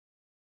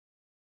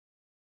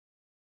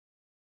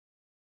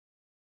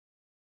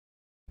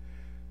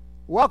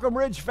Welcome,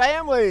 Ridge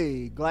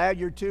family. Glad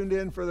you're tuned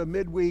in for the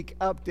midweek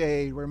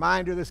update.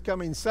 Reminder, this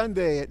coming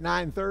Sunday at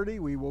 9:30,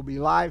 we will be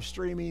live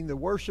streaming the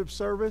worship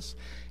service,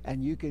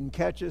 and you can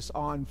catch us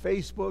on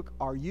Facebook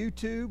or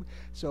YouTube.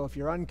 So if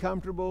you're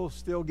uncomfortable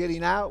still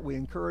getting out, we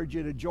encourage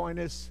you to join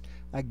us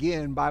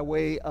again by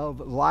way of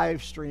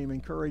live stream.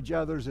 Encourage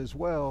others as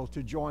well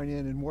to join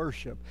in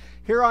worship.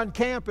 Here on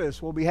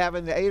campus, we'll be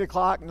having the 8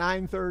 o'clock,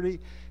 9:30,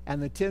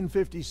 and the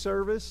 10:50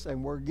 service,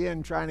 and we're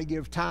again trying to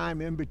give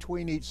time in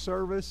between each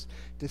service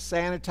to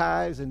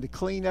sanitize and to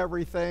clean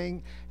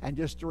everything. And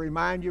just to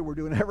remind you, we're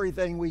doing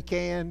everything we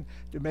can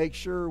to make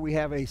sure we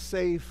have a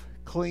safe,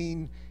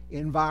 clean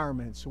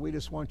environment. So we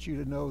just want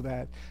you to know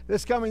that.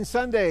 This coming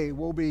Sunday,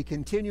 we'll be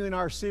continuing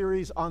our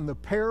series on the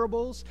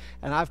parables,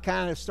 and I've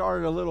kind of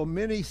started a little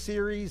mini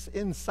series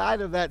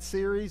inside of that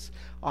series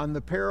on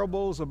the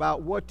parables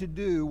about what to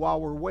do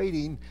while we're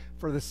waiting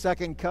for the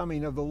second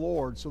coming of the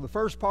Lord. So the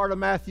first part of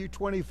Matthew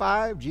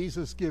 25,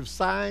 Jesus gives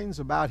signs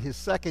about his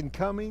second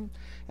coming.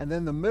 And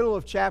then the middle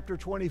of chapter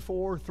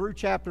 24 through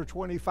chapter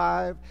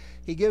 25,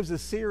 he gives a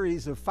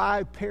series of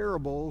 5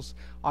 parables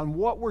on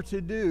what we're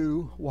to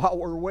do while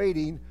we're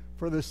waiting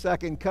for the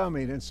second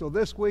coming. And so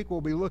this week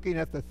we'll be looking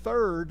at the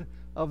third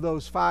of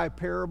those 5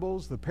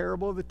 parables, the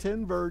parable of the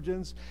 10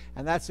 virgins,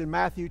 and that's in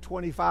Matthew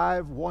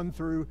 25, 1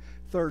 through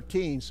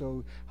 13.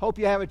 So hope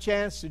you have a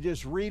chance to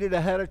just read it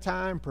ahead of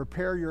time,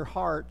 prepare your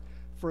heart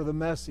for the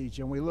message,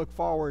 and we look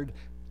forward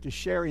to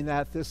sharing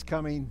that this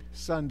coming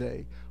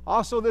Sunday.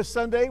 Also this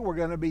Sunday, we're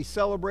going to be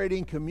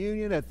celebrating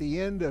communion at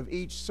the end of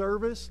each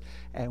service,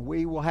 and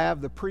we will have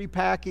the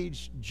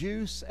prepackaged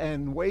juice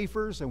and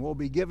wafers, and we'll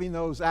be giving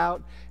those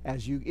out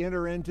as you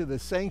enter into the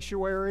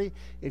sanctuary.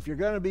 If you're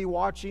going to be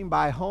watching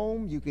by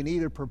home, you can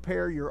either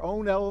prepare your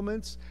own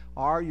elements,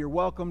 or you're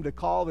welcome to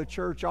call the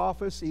church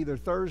office either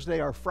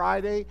Thursday or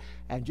Friday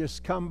and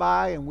just come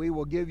by, and we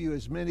will give you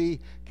as many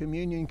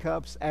communion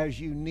cups as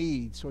you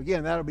need. So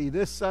again, that'll be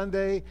this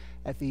Sunday.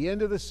 At the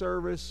end of the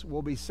service,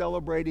 we'll be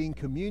celebrating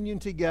communion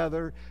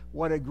together.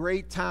 What a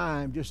great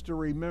time just to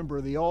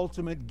remember the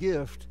ultimate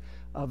gift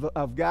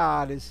of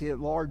God is that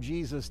Lord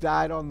Jesus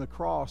died on the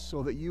cross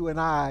so that you and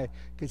I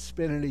could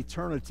spend an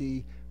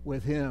eternity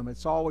with him.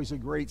 It's always a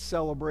great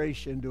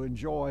celebration to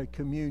enjoy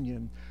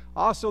communion.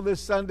 Also this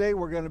Sunday,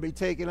 we're going to be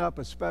taking up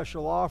a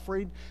special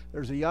offering.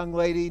 There's a young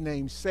lady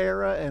named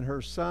Sarah and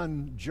her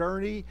son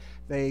Journey.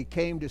 They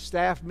came to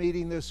staff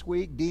meeting this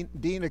week.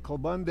 Dina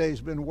Klabunde has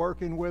been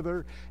working with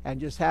her and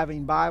just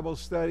having Bible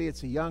study.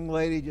 It's a young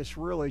lady just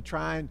really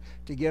trying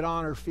to get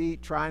on her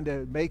feet, trying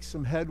to make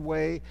some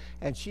headway.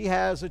 And she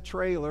has a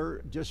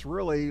trailer just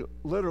really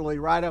literally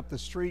right up the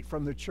street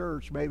from the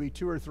church, maybe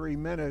 2 or 3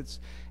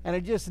 minutes. And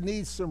it just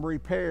needs some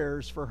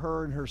repairs for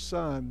her and her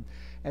son.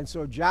 And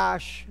so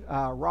Josh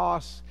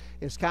Ross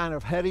is kind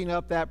of heading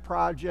up that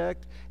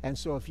project. And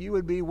so if you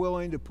would be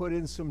willing to put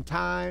in some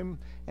time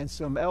and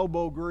some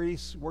elbow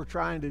grease, we're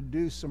trying to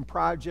do some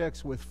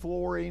projects with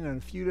flooring and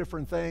a few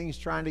different things,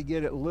 trying to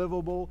get it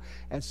livable.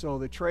 And so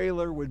the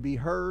trailer would be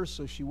hers,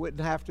 so she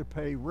wouldn't have to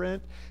pay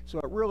rent. So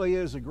it really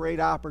is a great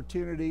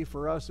opportunity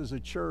for us as a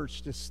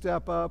church to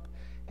step up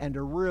and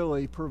to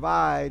really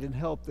provide and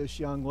help this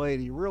young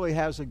lady. Really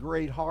has a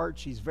great heart.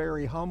 She's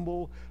very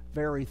humble,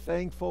 very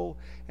thankful.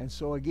 And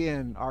so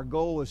again, our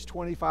goal is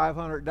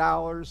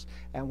 $2,500,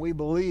 and we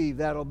believe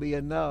that'll be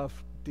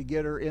enough to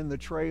get her in the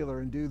trailer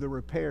and do the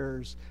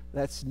repairs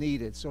that's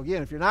needed. So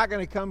again, if you're not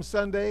going to come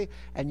Sunday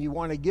and you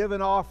want to give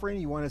an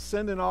offering, you want to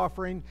send an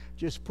offering,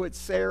 just put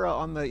Sarah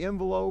on the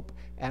envelope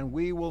and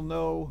we will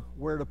know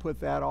where to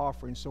put that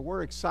offering. So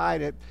we're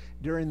excited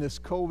during this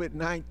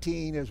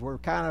COVID-19 as we're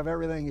kind of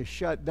everything is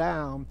shut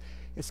down.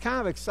 It's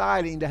kind of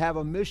exciting to have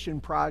a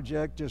mission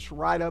project just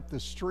right up the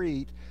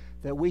street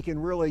that we can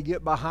really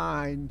get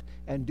behind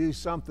and do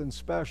something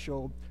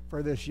special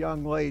for this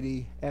young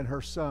lady and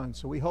her son.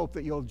 So we hope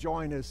that you'll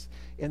join us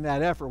in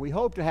that effort. We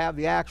hope to have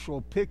the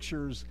actual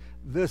pictures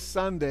this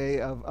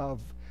Sunday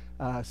of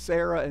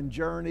Sarah and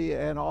Journey,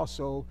 and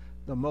also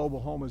the mobile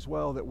home as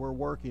well that we're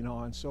working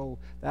on. So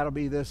that'll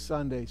be this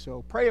Sunday.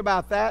 So pray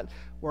about that.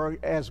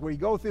 As we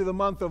go through the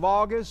month of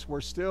August,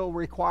 we're still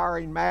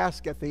requiring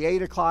masks at the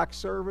 8 o'clock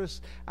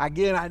service.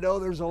 Again, I know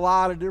there's a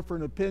lot of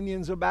different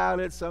opinions about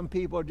it. Some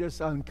people are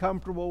just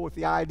uncomfortable with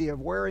the idea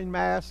of wearing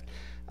masks.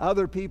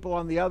 Other people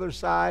on the other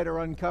side are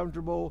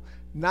uncomfortable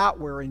not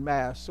wearing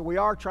masks. So we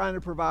are trying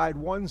to provide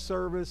one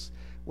service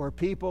where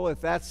people,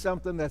 if that's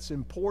something that's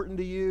important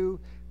to you,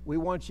 we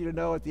want you to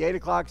know at the 8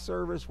 o'clock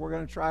service, we're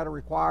going to try to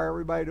require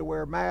everybody to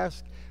wear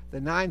masks. The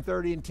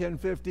 9:30 and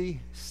 10:50,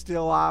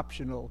 still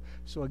optional.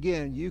 So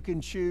again, you can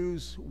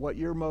choose what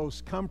you're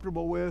most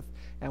comfortable with,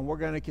 and we're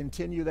going to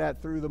continue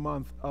that through the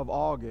month of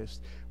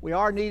August. We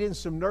are needing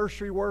some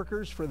nursery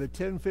workers for the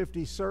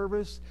 10:50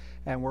 service,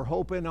 and we're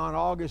hoping on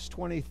August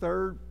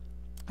 23rd,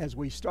 as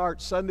we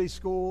start Sunday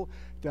school,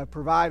 to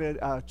provide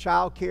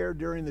child care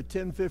during the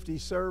 10:50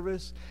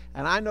 service.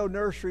 And I know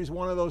nursery is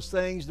one of those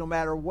things, no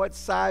matter what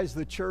size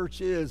the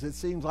church is, it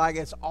seems like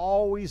it's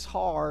always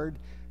hard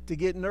to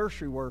get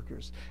nursery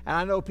workers. And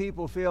I know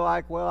people feel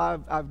like,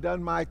 well, I've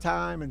done my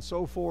time and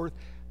so forth.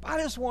 But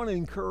I just want to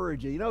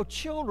encourage you. You know,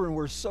 children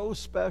were so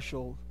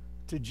special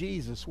to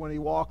Jesus when he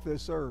walked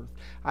this earth.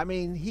 I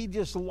mean, he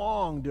just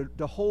longed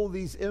to hold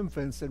these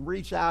infants and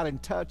reach out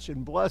and touch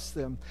and bless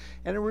them.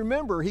 And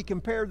remember, he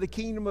compared the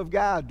kingdom of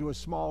God to a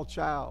small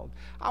child.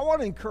 I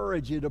want to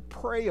encourage you to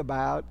pray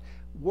about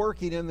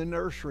working in the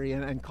nursery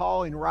and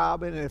calling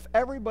Robin. And if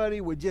everybody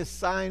would just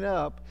sign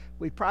up,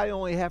 we'd probably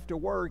only have to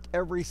work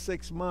every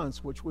 6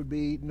 months, which would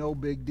be no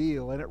big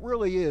deal. And it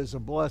really is a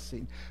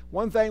blessing.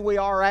 One thing we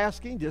are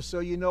asking, just so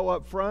you know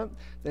up front,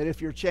 that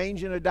if you're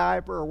changing a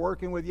diaper or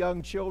working with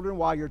young children,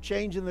 while you're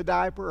changing the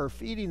diaper or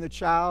feeding the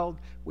child,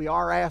 we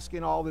are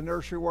asking all the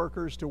nursery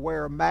workers to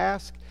wear a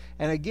mask.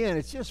 And again,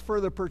 it's just for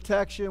the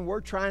protection.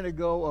 We're trying to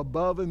go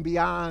above and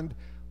beyond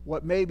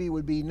what maybe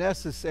would be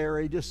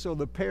necessary, just so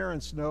the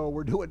parents know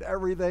we're doing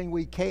everything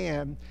we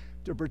can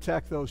to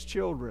protect those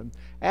children.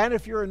 And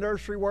if you're a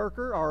nursery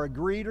worker or a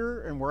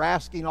greeter, and we're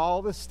asking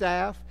all the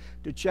staff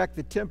to check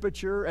the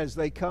temperature as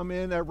they come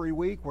in every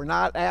week. We're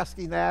not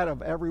asking that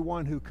of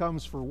everyone who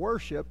comes for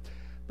worship,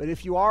 but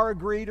if you are a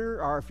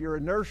greeter or if you're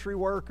a nursery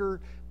worker,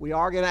 we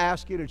are going to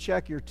ask you to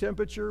check your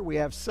temperature. We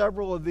have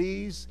several of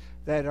these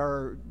that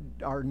are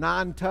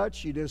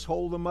non-touch. You just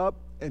hold them up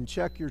and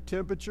check your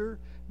temperature.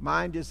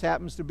 Mine just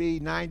happens to be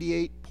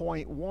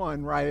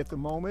 98.1 right at the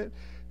moment.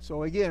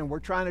 So again,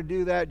 we're trying to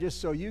do that just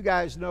so you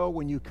guys know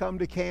when you come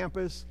to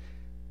campus,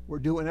 we're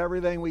doing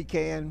everything we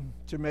can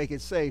to make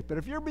it safe. But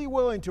if you'd be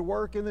willing to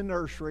work in the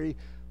nursery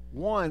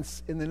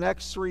once in the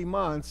next 3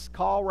 months,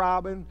 call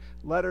Robin,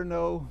 let her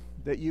know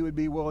that you would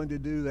be willing to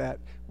do that.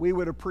 We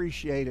would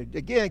appreciate it.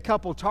 Again, a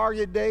couple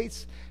target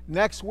dates.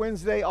 Next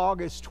Wednesday,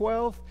 August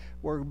 12th,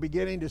 we're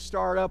beginning to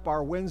start up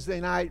our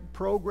Wednesday night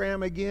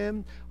program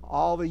again.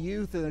 All the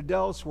youth and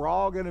adults, we're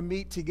all going to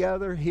meet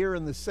together here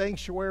in the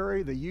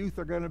sanctuary. The youth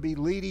are going to be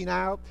leading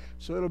out,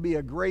 so it'll be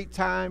a great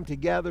time to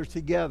gather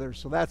together.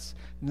 So that's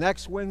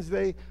next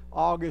Wednesday,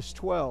 August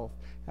 12th.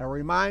 A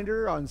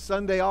reminder, on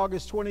Sunday,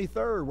 August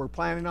 23rd, we're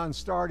planning on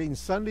starting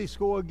Sunday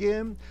school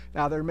again.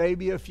 Now, there may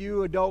be a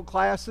few adult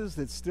classes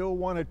that still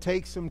want to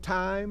take some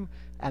time,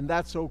 and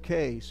that's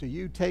okay. So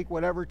you take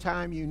whatever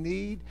time you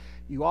need.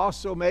 You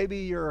also, maybe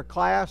you're a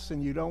class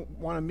and you don't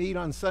want to meet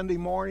on Sunday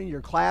morning,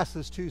 your class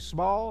is too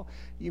small.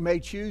 You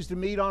may choose to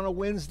meet on a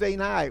Wednesday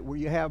night where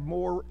you have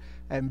more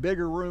and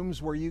bigger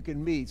rooms where you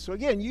can meet. So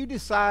again, you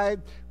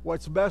decide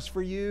what's best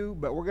for you,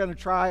 but we're going to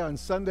try on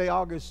Sunday,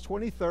 August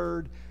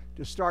 23rd,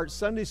 to start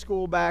Sunday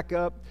school back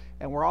up,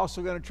 and we're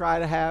also going to try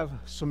to have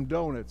some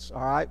donuts,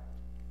 all right?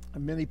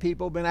 And many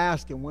people have been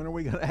asking, when are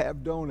we going to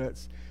have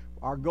donuts?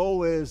 Our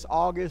goal is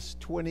August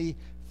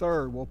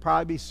 23rd. We'll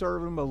probably be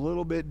serving them a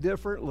little bit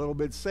different, a little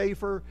bit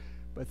safer,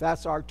 but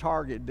that's our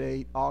target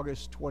date,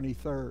 August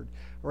 23rd.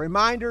 A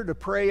reminder to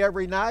pray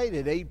every night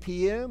at 8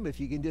 p.m. If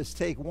you can just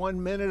take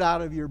 1 minute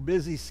out of your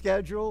busy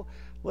schedule,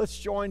 let's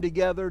join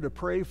together to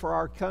pray for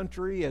our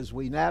country as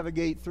we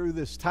navigate through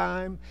this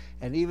time.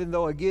 And even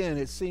though, again,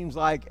 it seems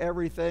like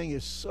everything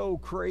is so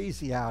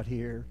crazy out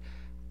here,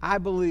 I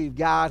believe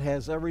God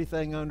has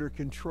everything under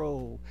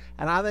control.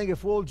 And I think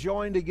if we'll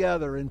join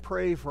together and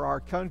pray for our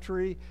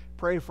country,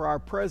 pray for our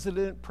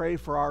president, pray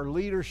for our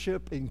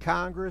leadership in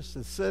Congress,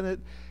 the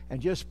Senate,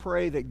 and just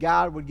pray that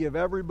God would give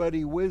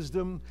everybody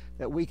wisdom,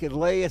 that we could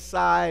lay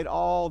aside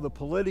all the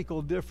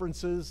political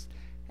differences,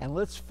 and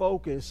let's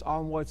focus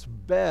on what's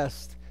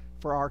best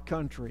for our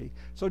country.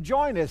 So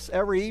join us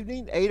every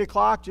evening, 8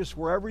 o'clock, just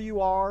wherever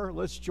you are.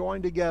 Let's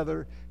join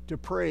together to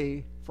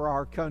pray for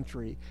our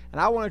country.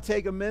 And I want to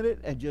take a minute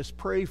and just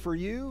pray for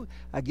you.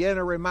 Again,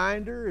 a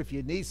reminder, if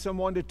you need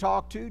someone to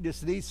talk to,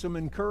 just need some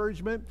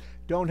encouragement,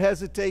 don't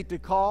hesitate to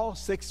call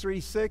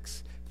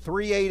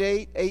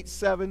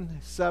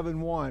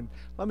 636-388-8771.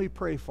 Let me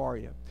pray for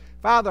you.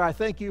 Father, I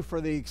thank you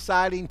for the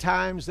exciting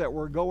times that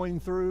we're going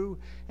through.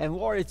 And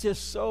Lord, it's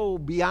just so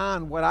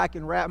beyond what I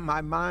can wrap my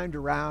mind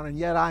around, and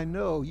yet I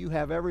know you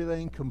have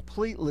everything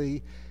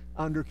completely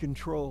under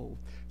control.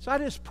 So I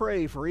just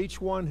pray for each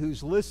one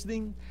who's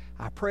listening.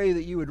 I pray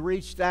that you would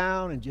reach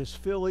down and just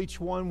fill each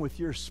one with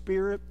your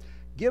Spirit.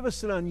 Give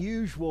us an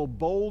unusual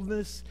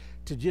boldness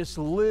to just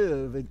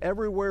live, and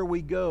everywhere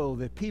we go,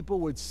 that people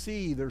would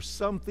see there's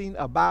something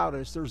about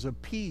us. There's a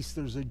peace,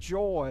 there's a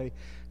joy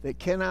that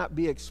cannot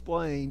be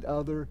explained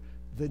other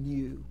than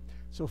you.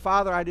 So,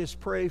 Father, I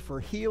just pray for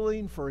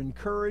healing, for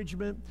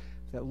encouragement,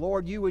 that,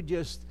 Lord, you would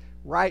just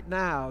right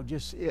now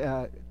just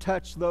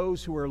touch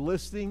those who are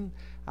listening.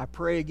 I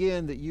pray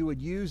again that you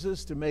would use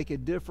us to make a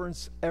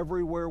difference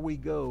everywhere we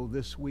go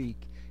this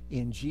week.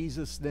 In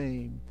Jesus'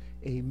 name,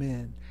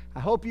 amen. I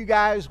hope you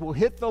guys will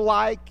hit the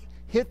like,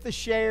 hit the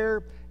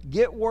share,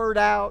 get word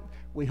out.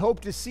 We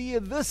hope to see you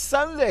this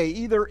Sunday,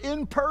 either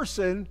in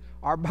person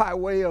or by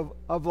way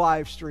of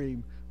live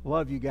stream.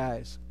 Love you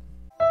guys.